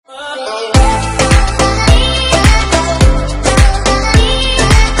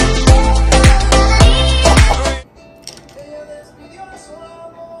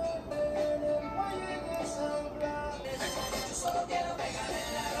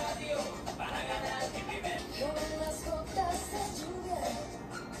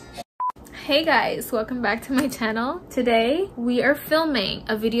Hey guys, welcome back to my channel. Today we are filming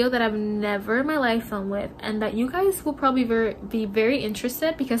a video that I've never in my life filmed with, and that you guys will probably be very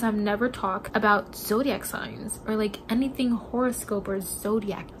interested because I've never talked about zodiac signs or like anything horoscope or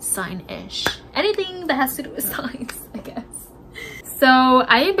zodiac sign-ish. Anything that has to do with signs, I guess. So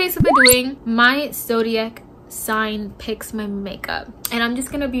I am basically doing my zodiac sign picks, my makeup, and I'm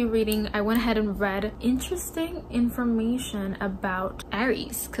just gonna be reading. I went ahead and read interesting information about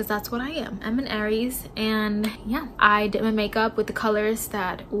Aries because that's what I am. I'm an Aries, and yeah, I did my makeup with the colors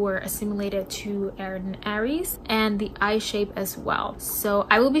that were assimilated to an Aries and the eye shape as well. So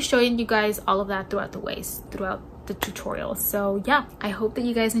I will be showing you guys all of that throughout the tutorial. So yeah, I hope that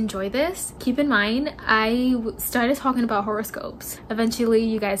you guys enjoy this. Keep in mind, I started talking about horoscopes. Eventually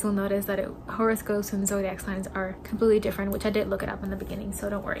you guys will notice that horoscopes and zodiac signs are completely different, which I did look it up in the beginning, so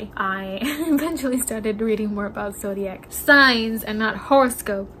don't worry. I eventually started reading more about zodiac signs and not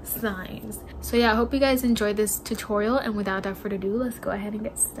horoscope signs. So yeah, I hope you guys enjoyed this tutorial, and without further ado, let's go ahead and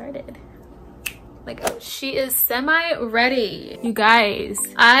get started. Like, oh, she is semi-ready. You guys,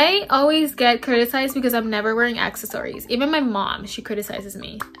 I always get criticized because I'm never wearing accessories. Even my mom, she criticizes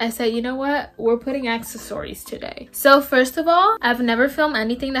me. I said, you know what? We're putting accessories today. So first of all, I've never filmed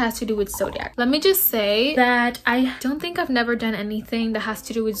anything that has to do with zodiac. Let me just say that I don't think I've never done anything that has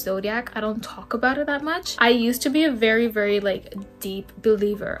to do with zodiac. I don't talk about it that much. I used to be a very like deep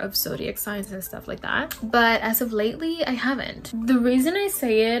believer of zodiac signs and stuff like that, but as of lately, I haven't. The reason I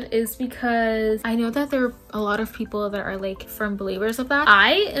say it is because I know that there are a lot of people that are like firm believers of that.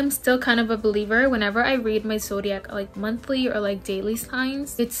 I am still kind of a believer. Whenever I read my zodiac like monthly or like daily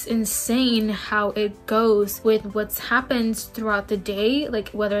signs, it's insane how it goes with what's happened throughout the day, like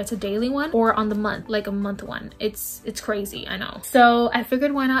whether it's a daily one or on the month, like a month one. It's crazy, I know. So I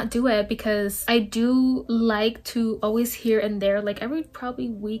figured why not do it, because I do like to always here and there, like every probably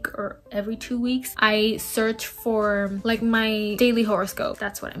week or every 2 weeks, I search for like my daily horoscope.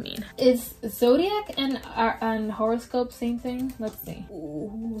 That's what I mean. Is zodiac and horoscope same thing? Let's see.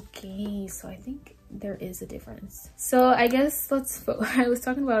 Ooh, okay, so I think there is a difference. So I guess I was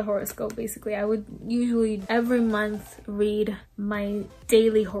talking about horoscope. Basically, I would usually every month read my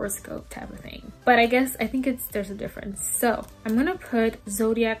daily horoscope type of thing, but I think there's a difference. So I'm gonna put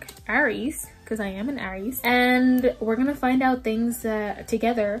zodiac Aries because I am an Aries, and we're gonna find out things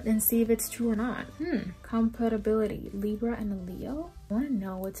together and see if it's true or not. Compatibility, Libra and a Leo. I want to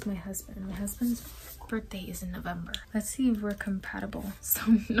know what's my husband. My husband's birthday is in November. Let's see if we're compatible. So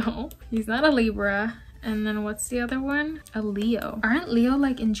no, he's not a Libra. And then what's the other one? A Leo. Aren't Leo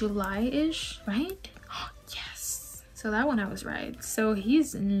like in July-ish, right? Oh, yes. So that one I was right. So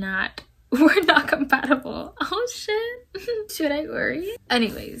he's not. We're not compatible. Oh shit. Should I worry?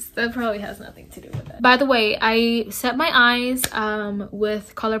 Anyways, that probably has nothing to do with it. By the way, I set my eyes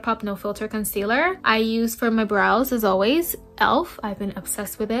with ColourPop No Filter Concealer. I use for my brows, as always, e.l.f. I've been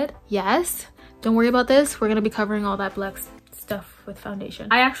obsessed with it. Yes. Don't worry about this. We're gonna be covering all that black stuff with foundation.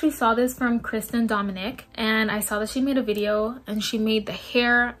 I actually saw this from Kristen Dominic, and I saw that she made a video and she made a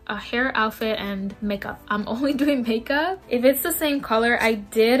hair outfit and makeup. I'm only doing makeup. If it's the same color, I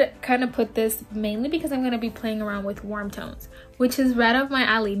did kind of put this mainly because I'm going to be playing around with warm tones, which is right up my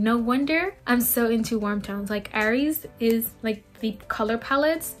alley. No wonder I'm so into warm tones. Like Aries is like the color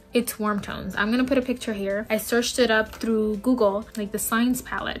palettes, it's warm tones. I'm gonna put a picture here. I searched it up through Google, like the signs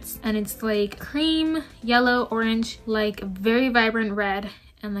palettes, and it's like cream, yellow, orange, like very vibrant red,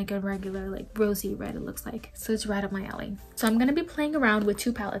 and like a regular like rosy red, it looks like. So it's right up my alley. So I'm gonna be playing around with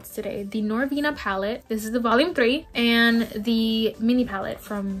two palettes today. The Norvina palette, this is the volume 3, and the mini palette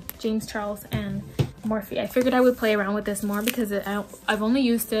from James Charles and Morphe. I figured I would play around with this more because I've only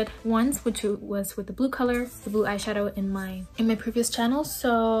used it once, which was with the blue color, the blue eyeshadow in my previous channel.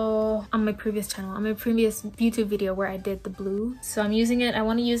 So on my previous YouTube video where I did the blue. So I'm using it. I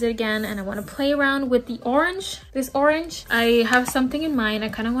want to use it again, and I want to play around with the orange. This orange, I have something in mind. I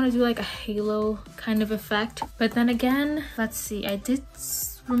kind of want to do like a halo kind of effect, but then again, let's see. I did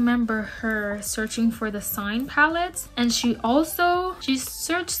remember her searching for the sign palettes, and she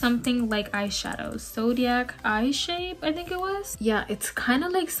searched something like eyeshadows, zodiac eye shape, I think it was. Yeah, it's kind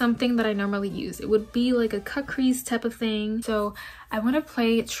of like something that I normally use. It would be like a cut crease type of thing. So I want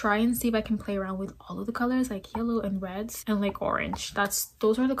to try and see if I can play around with all of the colors, like yellow and reds and like orange.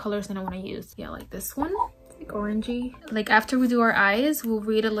 Those are the colors that I want to use. Yeah, like this one, like orangey. Like after we do our eyes, we'll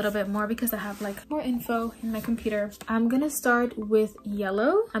read a little bit more because I have like more info in my computer. I'm gonna start with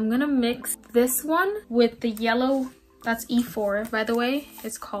yellow. I'm gonna mix this one with the yellow, that's E4 by the way,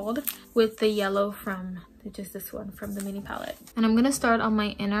 it's called, with the yellow from just this one from the mini palette. And I'm gonna start on my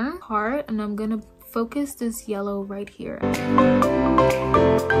inner part, and I'm gonna focus this yellow right here.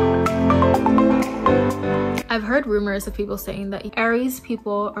 I've heard rumors of people saying that Aries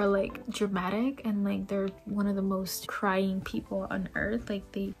people are like dramatic and like they're one of the most crying people on earth. Like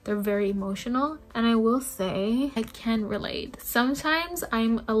they're very emotional, and I will say I can relate. Sometimes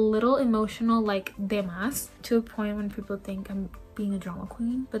I'm a little emotional, like de más, to a point when people think I'm being a drama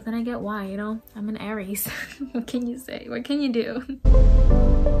queen, but then I get why, you know? I'm an Aries. What can you say? What can you do?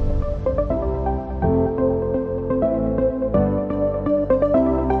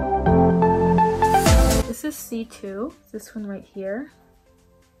 This is C2, this one right here.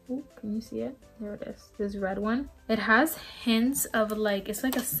 Ooh, can you see it? There it is, this red one. It has hints of like, it's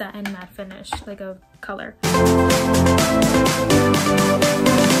like a satin matte finish, like a color.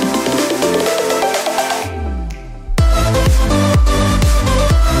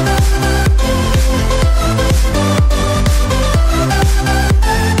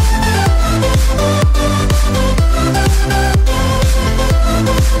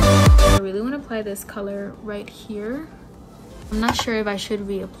 This color right here. I'm not sure if I should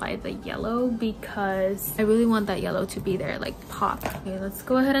reapply the yellow because I really want that yellow to be there, like pop. Okay, let's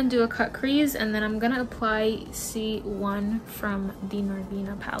go ahead and do a cut crease, and then I'm gonna apply C1 from the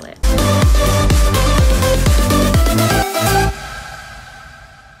Norvina palette.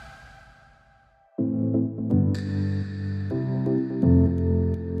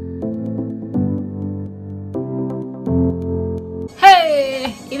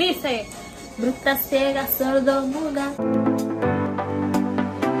 Hey, y dice bruta, ciega, sordo, muda.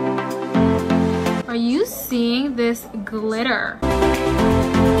 Are you seeing this glitter?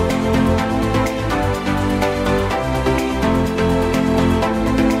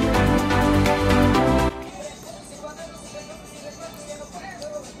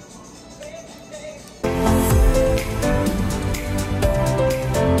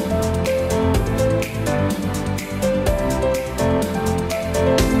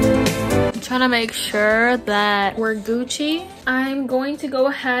 Trying to make sure that we're Gucci. I'm going to go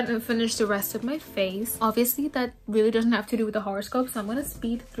ahead and finish the rest of my face. Obviously that really doesn't have to do with the horoscope, so I'm going to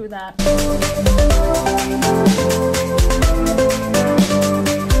speed through that.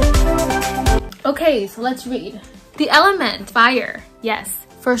 Okay, so let's read. The element fire. Yes,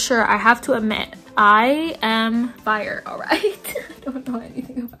 for sure. I have to admit, I am fire, all right? I don't know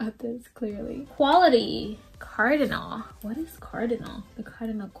anything about this clearly. Quality. Cardinal. What is cardinal? The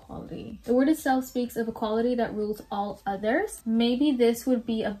cardinal quality. The word itself speaks of a quality that rules all others. Maybe this would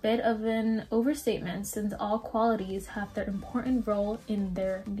be a bit of an overstatement since all qualities have their important role in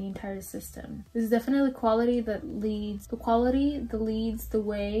the entire system. This is definitely a quality that leads the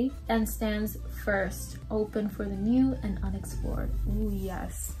way and stands first, open for the new and unexplored. Ooh,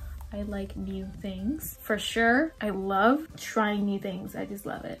 yes. I like new things for sure. I love trying new things. I just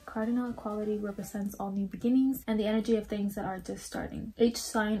love it. Cardinal quality represents all new beginnings and the energy of things that are just starting. Each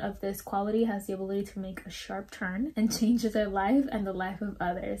sign of this quality has the ability to make a sharp turn and change their life and the life of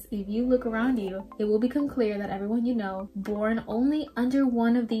others. If you look around you, it will become clear that everyone you know, born only under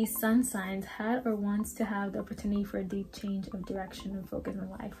one of these sun signs, had or wants to have the opportunity for a deep change of direction and focus in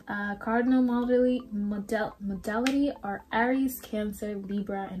life. Cardinal modality are Aries, Cancer,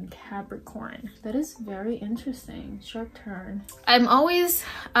 Libra, and Capricorn. That is very interesting. Sharp turn. I'm always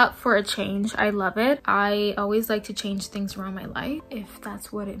up for a change. I love it. I always like to change things around my life, if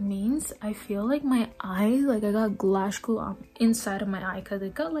that's what it means. I feel like my eye, like I got glass glue on inside of my eye because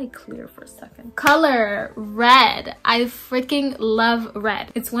it got like clear for a second. Color, red. I freaking love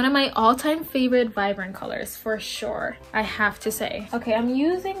red. It's one of my all-time favorite vibrant colors for sure, I have to say. Okay, I'm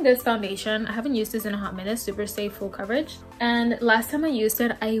using this foundation. I haven't used this in a hot minute. Super Stay Full Coverage. And last time I used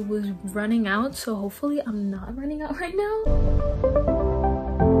it, I was running out, so hopefully I'm not running out right now.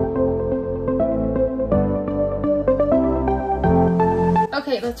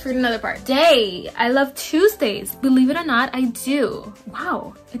 Okay, let's read another part. Day. I love Tuesdays. Believe it or not, I do.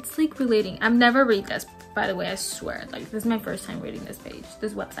 Wow, it's like relating. I've never read this, by the way, I swear. Like, this is my first time reading this page,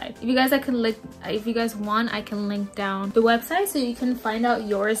 this website. If you guys want, I can link down the website so you can find out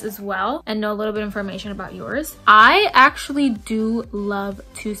yours as well and know a little bit of information about yours. I actually do love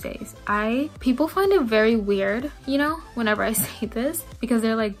Tuesdays. People find it very weird, you know, whenever I say this, because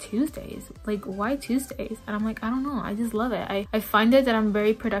they're like, Tuesdays? Like, why Tuesdays? And I'm like, I don't know, I just love it. I find it that I'm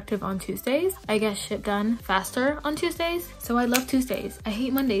very productive on Tuesdays. I get shit done faster on Tuesdays, so I love Tuesdays. I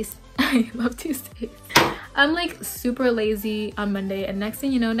hate Mondays. I love Tuesdays. I'm like super lazy on Monday, and next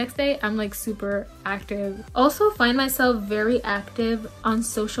thing you know, next day I'm like super active. Also find myself very active on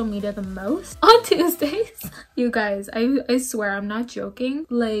social media the most on Tuesdays. You guys, I swear I'm not joking.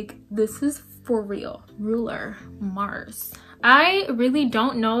 Like, this is for real. Ruler, Mars. I really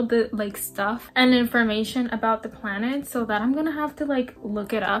don't know the like stuff and information about the planet, so that I'm gonna have to like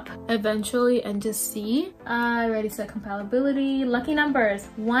look it up eventually and just see. Ready, set, compatibility. Lucky numbers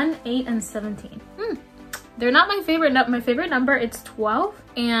 1, 8, and 17. They're not my favorite. My favorite number, it's 12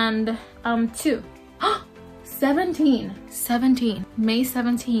 and 2. 17. May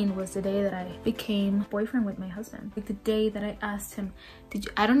 17 was the day that I became boyfriend with my husband. Like the day that I asked him,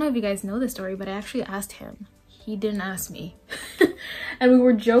 I don't know if you guys know this story, but I actually asked him. He didn't ask me. And we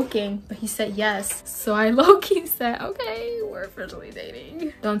were joking, but he said yes. So I low-key said, okay, we're officially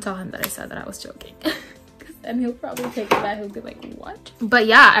dating. Don't tell him that I said that I was joking. And he'll probably take it back. He'll be like, what? But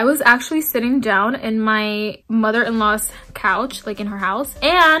yeah, I was actually sitting down in my mother-in-law's couch, like in her house,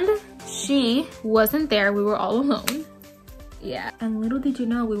 and she wasn't there. We were all alone. Yeah, and little did you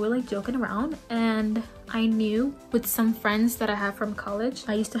know, we were like joking around, and I knew with some friends that I have from college,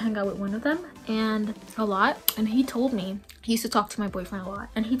 I used to hang out with one of them and a lot, and he told me, he used to talk to my boyfriend a lot,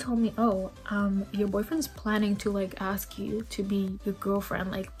 and he told me, oh, your boyfriend's planning to like ask you to be your girlfriend,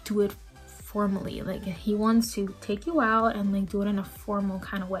 like do it formally, like he wants to take you out and like do it in a formal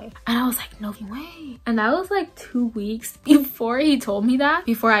kind of way. And I was like, no way. And that was like 2 weeks before he told me that,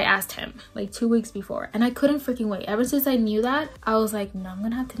 before I asked him, like 2 weeks before. And I couldn't freaking wait. Ever since I knew that, I was like, no, I'm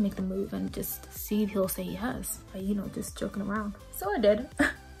gonna have to make the move and just see if he'll say yes, but you know, just joking around. So I did.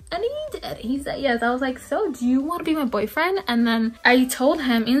 And he did. He said yes. I was like, so do you want to be my boyfriend? And then I told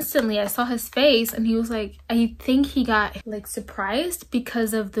him instantly. I saw his face and he was like, I think he got like surprised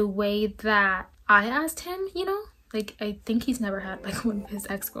because of the way that I asked him, you know? Like, I think he's never had like one of his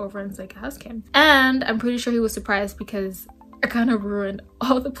ex-girlfriends like ask him. And I'm pretty sure he was surprised because I kind of ruined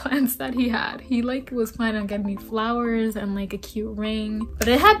all the plans that he had. He like was planning on getting me flowers and like a cute ring. But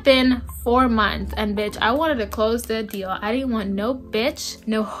it had been 4 months and bitch, I wanted to close the deal. I didn't want no bitch,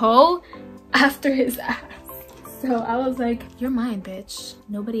 no hoe after his ass. So I was like, you're mine, bitch.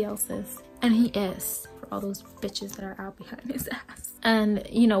 Nobody else's. And he is, for all those bitches that are out behind his ass. And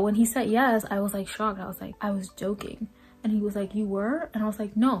you know, when he said yes, I was like shocked. I was like, I was joking. And he was like, you were? And I was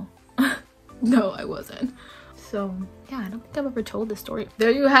like, no. No, I wasn't. So yeah, I don't think I've ever told this story.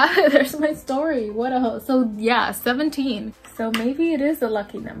 There you have it. There's my story. What a hoe. So yeah, 17. So maybe it is a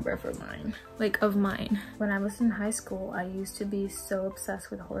lucky number for mine, like of mine. When I was in high school, I used to be so obsessed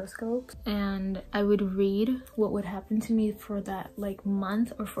with horoscopes, and I would read what would happen to me for that like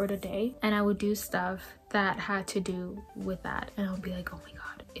month or for the day, and I would do stuff that had to do with that, and I would be like, oh my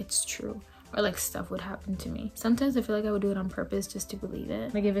god, it's true. Or like stuff would happen to me. Sometimes I feel like I would do it on purpose just to believe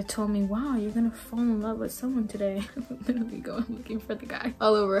it. Like if it told me, wow, you're gonna fall in love with someone today, I would literally go looking for the guy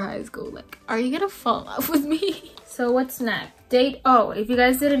all over high school. Like, are you gonna fall in love with me? So what's next? Date. Oh, if you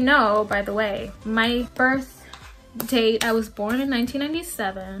guys didn't know, by the way, my birth date, I was born in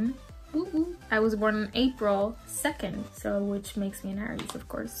 1997. I was born on April 2nd, so which makes me an Aries, of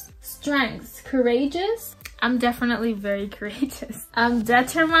course. Strengths: courageous. I'm definitely very courageous. I'm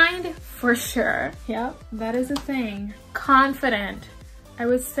determined for sure. Yep, that is a thing. Confident. I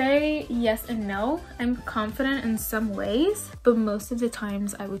would say yes and no. I'm confident in some ways, but most of the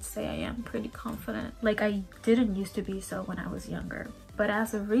times I would say I am pretty confident. Like I didn't used to be so when I was younger, but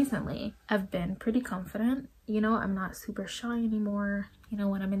as of recently, I've been pretty confident. You know, I'm not super shy anymore. You know,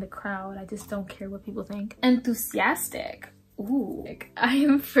 when I'm in the crowd, I just don't care what people think. Enthusiastic. Ooh, like, I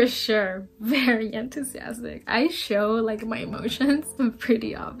am for sure very enthusiastic. I show like my emotions. I'm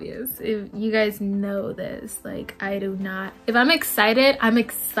pretty obvious. If you guys know this, like I do not, if I'm excited, I'm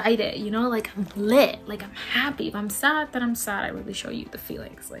excited, you know, like I'm lit, like I'm happy. If I'm sad, then I'm sad. I really show you the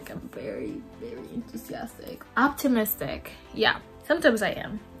feelings. Like I'm very, very enthusiastic. Optimistic. Yeah. Sometimes I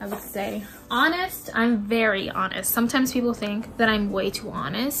am, I would say. Honest, I'm very honest. Sometimes people think that I'm way too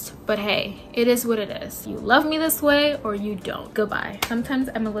honest, but hey, it is what it is. You love me this way or you don't. Goodbye. Sometimes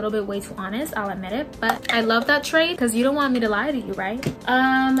I'm a little bit way too honest, I'll admit it, but I love that trait because you don't want me to lie to you, right?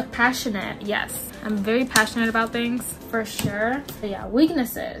 Passionate, yes. I'm very passionate about things, for sure. But yeah,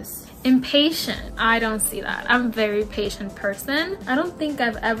 weaknesses. Impatient. I don't see that. I'm a very patient person. I don't think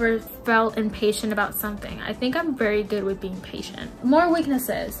I've ever felt impatient about something. I think I'm very good with being patient. More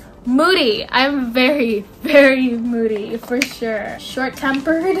weaknesses. Moody. I'm very, very moody, for sure.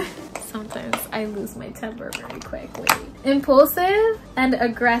 Short-tempered. Sometimes I lose my temper very quickly. Impulsive and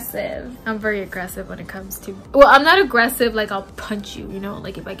aggressive. I'm very aggressive when it comes to, well, I'm not aggressive like I'll punch you, you know,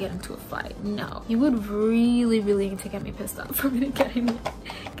 like if I get into a fight. No, you would really need to get me pissed off for me to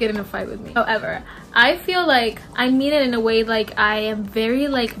get in a fight with me. However, I feel like I mean it in a way like I am very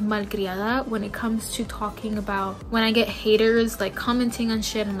like malcriada when it comes to talking about when I get haters like commenting on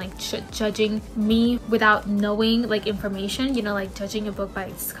shit and like judging me without knowing like information, you know, like judging a book by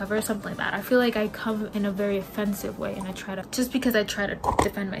its cover or something something like that. I feel like I come in a very offensive way, and I try to, just because I try to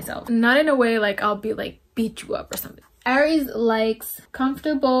defend myself, not in a way like I'll be like beat you up or something. Aries likes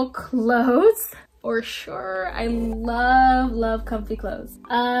comfortable clothes. For sure, I love comfy clothes.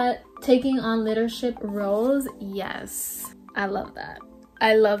 Taking on leadership roles, yes, I love that.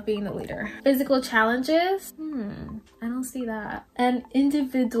 I love being the leader. Physical challenges, I don't see that. And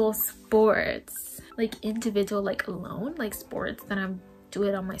individual sports, like individual, like alone, like sports that I'm do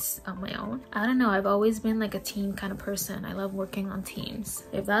it on my own. I don't know, I've always been like a team kind of person. I love working on teams.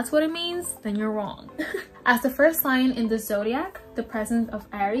 If that's what it means, then you're wrong. As the first sign in the zodiac, the presence of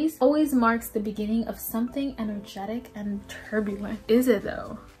Aries always marks the beginning of something energetic and turbulent. Is it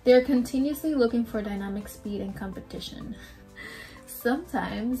though? They're continuously looking for dynamic speed and competition.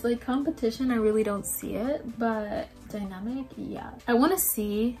 Sometimes, like competition, I really don't see it, but dynamic, yeah. I want to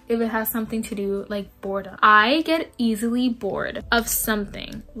see if it has something to do like boredom. I get easily bored of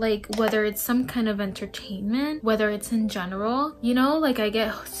something, like whether it's some kind of entertainment, whether it's in general, you know, like I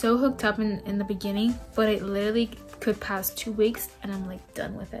get so hooked up in the beginning, but it literally could pass 2 weeks and I'm like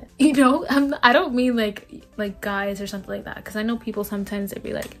done with it, you know. I don't mean like guys or something like that, because I know people sometimes they'd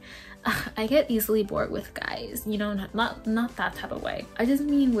be like, I get easily bored with guys, you know, not that type of way. I just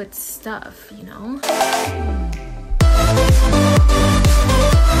mean with stuff, you know.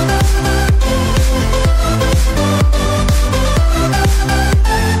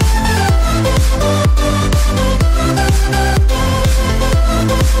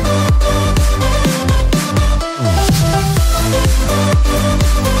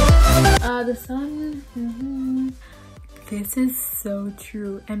 The sun. This is so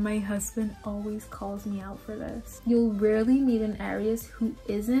true, and my husband always calls me out for this. You'll rarely meet an Aries who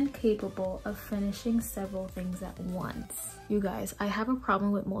isn't capable of finishing several things at once. You guys, I have a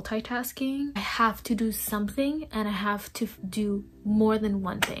problem with multitasking. I have to do something and I have to do more than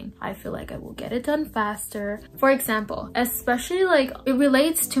one thing. I feel like I will get it done faster. For example, especially like it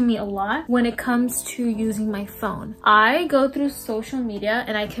relates to me a lot when it comes to using my phone. I go through social media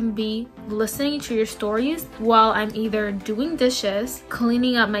and I can be listening to your stories while I'm either doing dishes,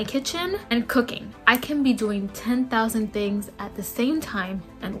 cleaning up my kitchen, and cooking. I can be doing 10,000 things at the same time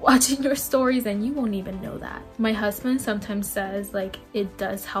and watching your stories, and you won't even know that. My husband sometimes says like it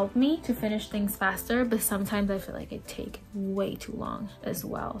does help me to finish things faster, but sometimes I feel like it takes way too long as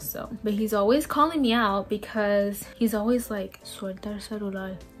well. So, but he's always calling me out because he's always like, suelta el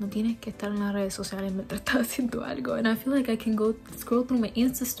celular, no tienes que estar en las redes sociales mientras estás haciendo algo. And I feel like I can go scroll through my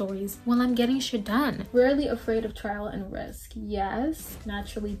Insta stories while I'm getting shit done. Rarely afraid of trial and risk. Yes.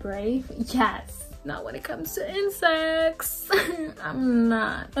 Naturally brave. Yes. Not when it comes to insects. I'm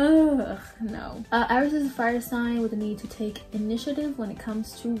not. Ugh, no. Aries is a fire sign with a need to take initiative when it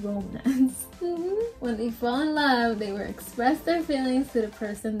comes to romance. When they fall in love, they will express their feelings to the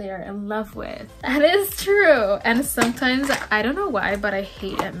person they are in love with. That is true. And sometimes, I don't know why, but I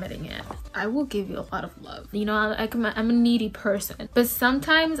hate admitting it. I will give you a lot of love. You know, I'm a needy person, but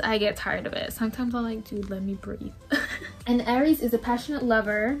sometimes I get tired of it. Sometimes I'm like, dude, let me breathe. And Aries is a passionate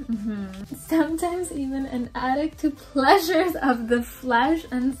lover. Sometimes even an addict to pleasures of the flesh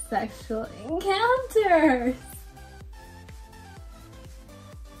and sexual encounters.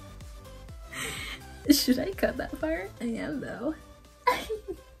 Should I cut that part? I am though.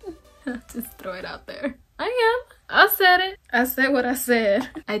 Just throw it out there. I am. I said it. I said what I said.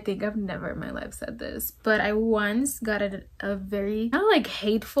 I think I've never in my life said this, but I once got a very kind of like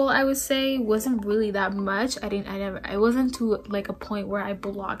hateful, I would say. Wasn't really that much. I wasn't to like a point where I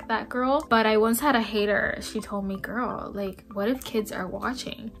blocked that girl, but I once had a hater. She told me, girl, like what if kids are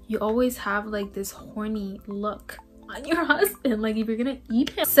watching? You always have like this horny look on your husband, like if you're gonna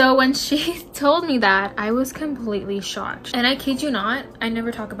eat him. So when she told me that, I was completely shocked. And I kid you not, I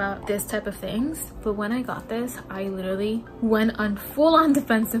never talk about this type of things, but when I got this, I literally went on full-on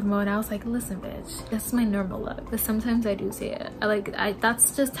defensive mode. I was like, listen bitch, that's my normal look. But sometimes I do say it.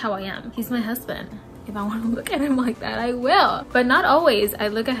 That's just how I am. He's my husband. If I want to look at him like that, I will. But not always I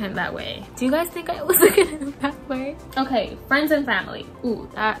look at him that way. Do you guys think I was looking at him that way? Okay, friends and family. Ooh,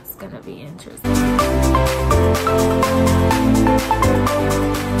 that's gonna be interesting.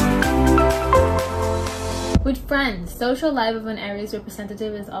 With friends, social life of an Aries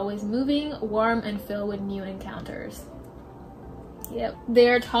representative is always moving, warm, and filled with new encounters. Yep. They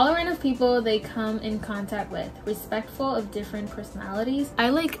are tolerant of people they come in contact with, respectful of different personalities. I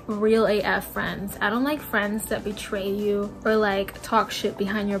like real AF friends. I don't like friends that betray you or like talk shit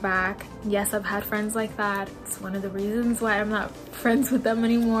behind your back. Yes, I've had friends like that. It's one of the reasons why I'm not friends with them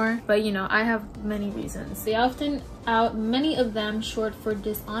anymore. But you know, I have many reasons. They often out many of them short for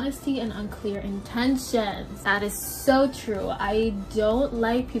dishonesty and unclear intentions. That is so true. I don't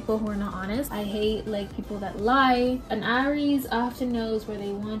like people who are not honest. I hate like people that lie. An Aries often knows where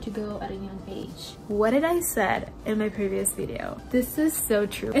they want to go at a young age. What did I said in my previous video? This is so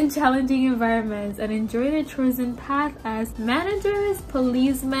true. In challenging environments and enjoy their chosen path as managers,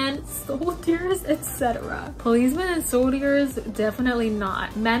 policemen, soldiers, etc. Policemen and soldiers, definitely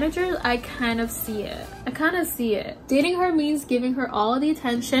not. Managers, I kind of see it. Dating her means giving her all the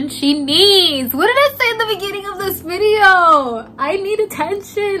attention she needs. What did I say in the beginning of this video? I need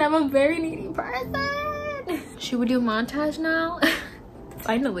attention. I'm a very needy person. Should we do a montage now?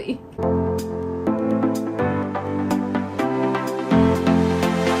 Finally.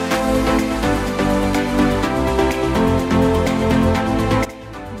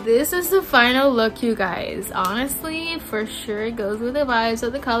 This is the final look, you guys. Honestly, for sure it goes with the vibes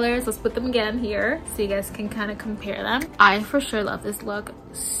of the colors. Let's put them again here so you guys can kind of compare them. I for sure love this look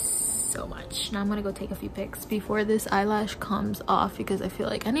so much. Now I'm gonna go take a few pics before this eyelash comes off because I feel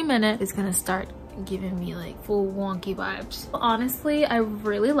like any minute it's gonna start giving me like full wonky vibes. Honestly, I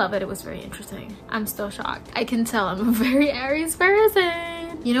really love it. It was very interesting. I'm still shocked. I can tell I'm a very Aries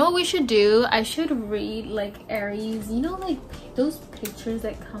person. You know what we should do? I should read like Aries, you know, like those pictures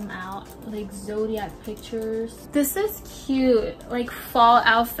that come out, like Zodiac pictures. This is cute, like fall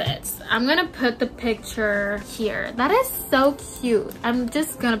outfits. I'm gonna put the picture here. That is so cute. I'm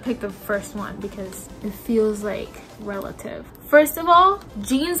just gonna pick the first one because it feels like relative. First of all,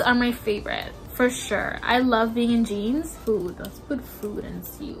 jeans are my favorite. For sure. I love being in jeans. Food. Let's put food and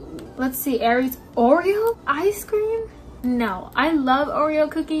see. Let's see. Aries. Oreo? Ice cream? No. I love Oreo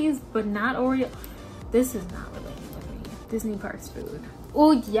cookies, but not Oreo. This is not related with me. Disney Parks food.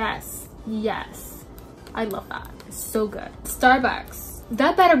 Oh, yes. Yes. I love that. It's so good. Starbucks.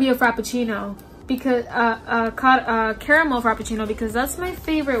 That better be a Frappuccino. Because caramel frappuccino, because that's my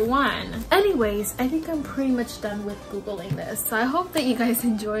favorite one. Anyways, I think I'm pretty much done with googling this, so I hope that you guys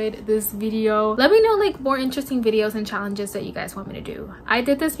enjoyed this video. Let me know like more interesting videos and challenges that you guys want me to do. I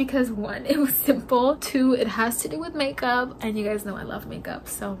did this because 1, it was simple, 2, it has to do with makeup, and you guys know I love makeup,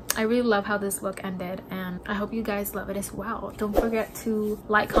 so I really love how this look ended, and I hope you guys love it as well. Don't forget to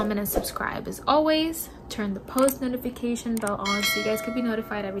like, comment, and subscribe as always. Turn the post notification bell on so you guys can be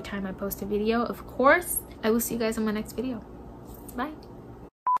notified every time I post a video. Of course, I will see you guys in my next video. Bye.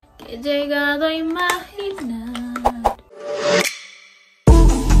 Que he llegado a imaginar